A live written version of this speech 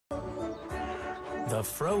The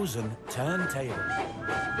Frozen Turntable.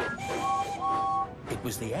 It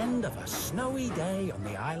was the end of a snowy day on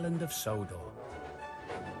the island of Sodor.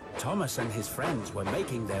 Thomas and his friends were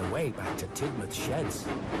making their way back to Tidmouth's sheds.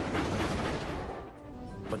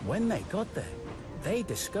 But when they got there, they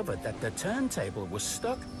discovered that the turntable was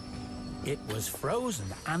stuck. It was frozen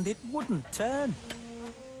and it wouldn't turn.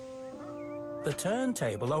 The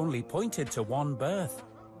turntable only pointed to one berth,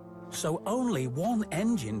 so only one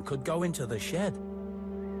engine could go into the shed.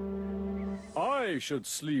 I should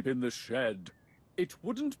sleep in the shed. It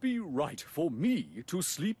wouldn't be right for me to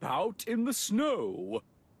sleep out in the snow.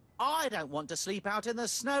 I don't want to sleep out in the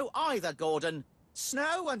snow either, Gordon.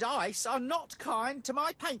 Snow and ice are not kind to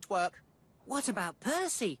my paintwork. What about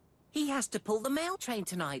Percy? He has to pull the mail train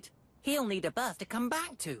tonight. He'll need a berth to come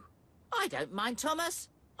back to. I don't mind, Thomas.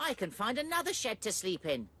 I can find another shed to sleep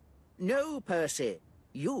in. No, Percy.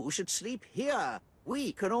 You should sleep here.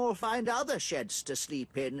 We can all find other sheds to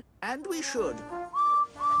sleep in, and we should.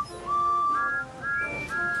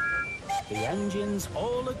 The engines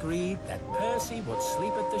all agreed that Percy would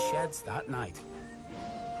sleep at the sheds that night.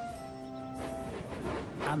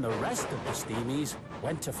 And the rest of the Steamies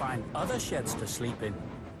went to find other sheds to sleep in.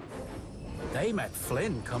 They met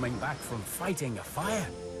Flynn coming back from fighting a fire.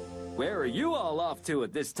 Where are you all off to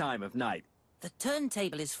at this time of night? The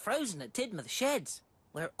turntable is frozen at Tidmouth sheds.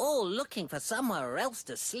 We're all looking for somewhere else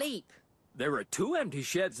to sleep. There are 2 empty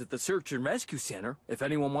sheds at the Search and Rescue Center, if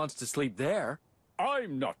anyone wants to sleep there.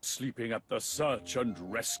 I'm not sleeping at the Search and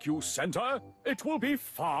Rescue Center. It will be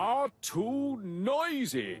far too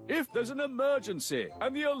noisy if there's an emergency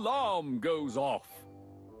and the alarm goes off.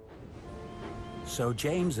 So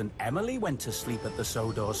James and Emily went to sleep at the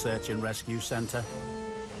Sodor Search and Rescue Center.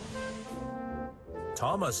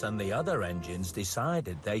 Thomas and the other engines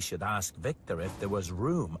decided they should ask Victor if there was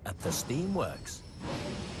room at the steamworks.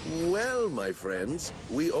 Well, my friends,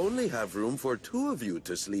 we only have room for 2 of you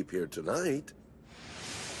to sleep here tonight.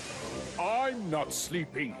 I'm not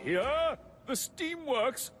sleeping here. The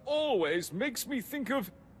steamworks always makes me think of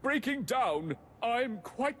breaking down. I'm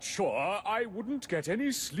quite sure I wouldn't get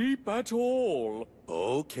any sleep at all.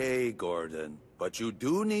 Okay, Gordon, but you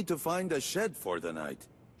do need to find a shed for the night.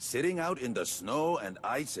 Sitting out in the snow and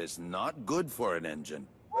ice is not good for an engine.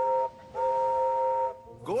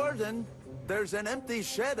 Gordon, there's an empty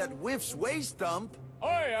shed at Whiff's waste dump.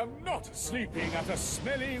 I am not sleeping at a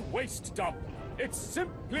smelly waste dump. It's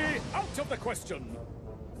simply out of the question.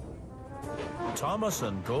 Thomas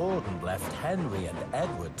and Gordon left Henry and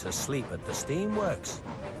Edward to sleep at the steamworks.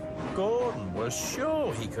 Gordon was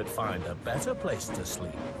sure he could find a better place to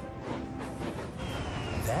sleep.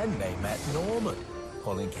 Then they met Norman,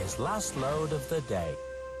 pulling his last load of the day.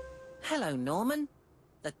 Hello, Norman.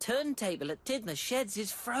 The turntable at Tidmouth sheds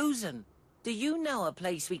is frozen. Do you know a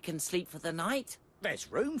place we can sleep for the night?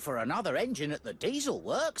 There's room for another engine at the diesel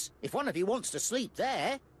works, if one of you wants to sleep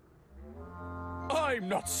there. I'm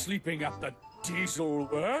not sleeping at the diesel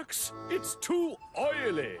works. It's too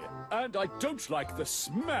oily, and I don't like the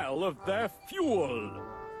smell of their fuel.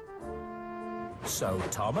 So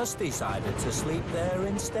Thomas decided to sleep there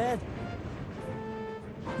instead.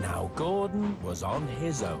 Now Gordon was on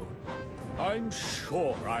his own. I'm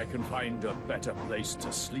sure I can find a better place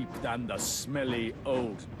to sleep than the smelly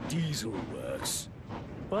old diesel works.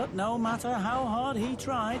 But no matter how hard he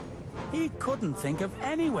tried, he couldn't think of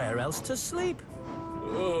anywhere else to sleep.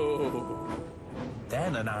 Oh.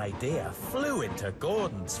 Then an idea flew into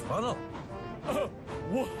Gordon's funnel.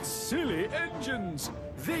 What silly engines!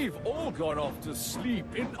 They've all gone off to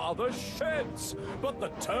sleep in other sheds, but the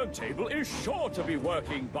turntable is sure to be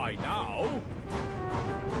working by now.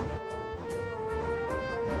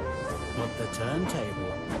 But the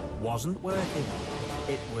turntable wasn't working.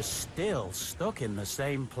 It was still stuck in the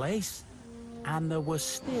same place. And there was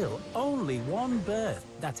still only one berth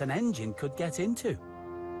that an engine could get into.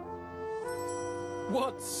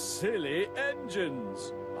 What silly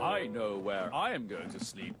engines! I know where I am going to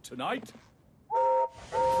sleep tonight.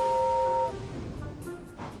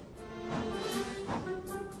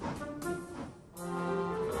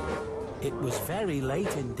 It was very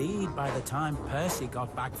late indeed by the time Percy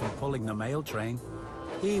got back from pulling the mail train.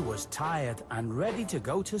 He was tired and ready to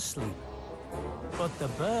go to sleep. But the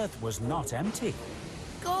berth was not empty.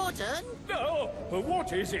 Gordon? No!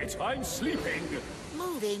 What is it? I'm sleeping!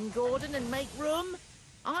 Move in, Gordon, and make room.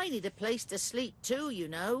 I need a place to sleep too, you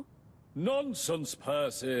know. Nonsense,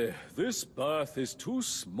 Percy. This berth is too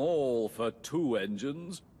small for 2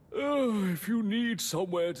 engines. Oh, if you need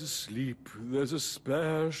somewhere to sleep, there's a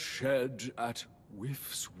spare shed at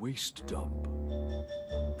Whiff's waste dump.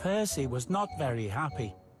 Percy was not very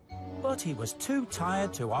happy, but he was too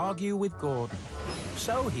tired to argue with Gordon.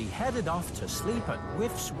 So he headed off to sleep at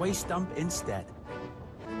Whiff's waste dump instead.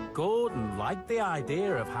 Gordon liked the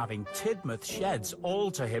idea of having Tidmouth sheds all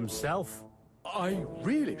to himself. I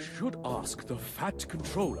really should ask the Fat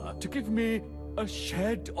Controller to give me a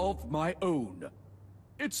shed of my own.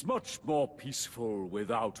 It's much more peaceful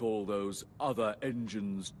without all those other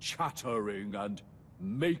engines chattering and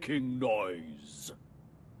making noise.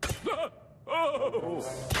 Oh!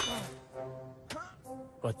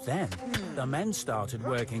 But then, the men started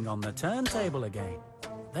working on the turntable again.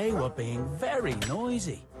 They were being very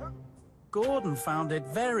noisy. Gordon found it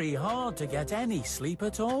very hard to get any sleep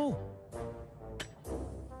at all.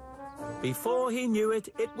 Before he knew it,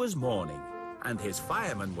 it was morning, and his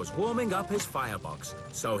fireman was warming up his firebox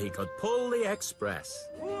so he could pull the express.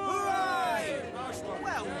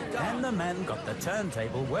 Then the men got the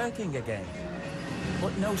turntable working again.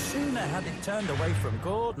 But no sooner had it turned away from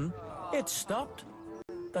Gordon, it stopped.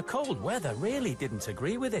 The cold weather really didn't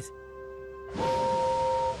agree with it.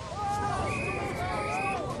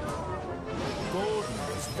 Gordon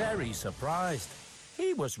was very surprised.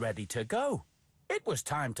 He was ready to go. It was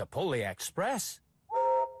time to pull the express.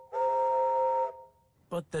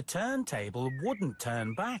 But the turntable wouldn't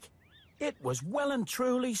turn back. It was well and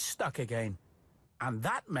truly stuck again. And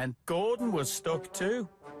that meant Gordon was stuck too.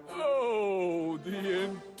 Oh, the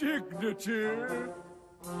indignity!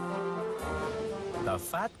 The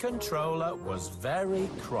Fat Controller was very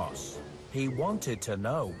cross. He wanted to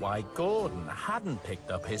know why Gordon hadn't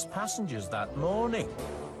picked up his passengers that morning.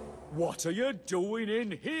 What are you doing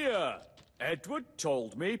in here? Edward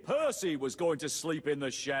told me Percy was going to sleep in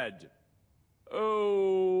the shed.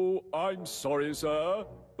 Oh, I'm sorry, sir,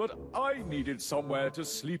 but I needed somewhere to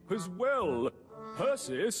sleep as well.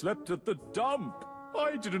 Percy slept at the dump.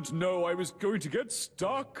 I didn't know I was going to get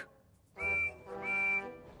stuck.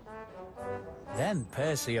 Then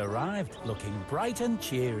Percy arrived, looking bright and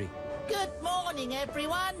cheery. Good morning,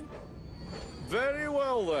 everyone. Very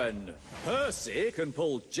well, then. Percy can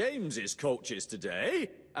pull James's coaches today,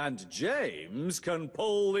 and James can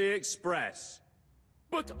pull the express.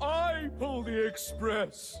 But I pull the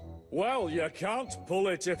express. Well, you can't pull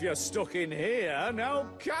it if you're stuck in here, now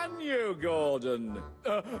can you, Gordon?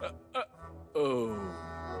 Oh.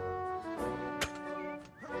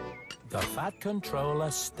 The Fat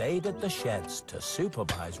Controller stayed at the sheds to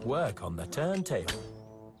supervise work on the turntable.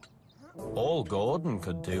 All Gordon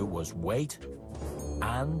could do was wait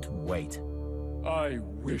and wait. I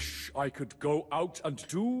wish I could go out and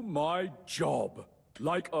do my job,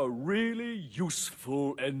 like a really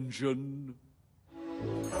useful engine.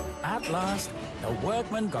 At last, the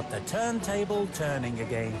workmen got the turntable turning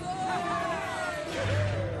again.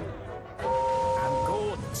 And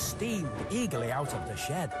Gordon steamed eagerly out of the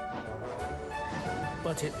shed.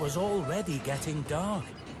 But it was already getting dark,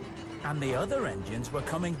 and the other engines were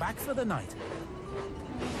coming back for the night.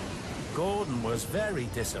 Gordon was very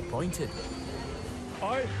disappointed.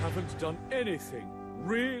 I haven't done anything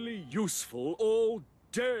really useful all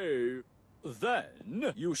day.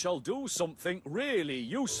 Then you shall do something really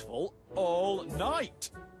useful all night.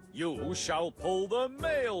 You shall pull the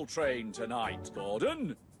mail train tonight,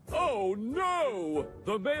 Gordon. Oh, no!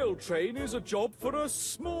 The mail train is a job for a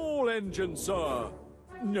small engine, sir.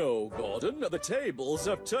 No, Gordon, the tables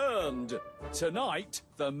have turned. Tonight,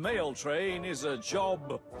 the mail train is a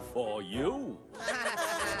job for you.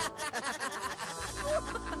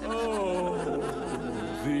 Oh,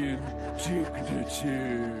 the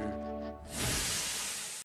indignity.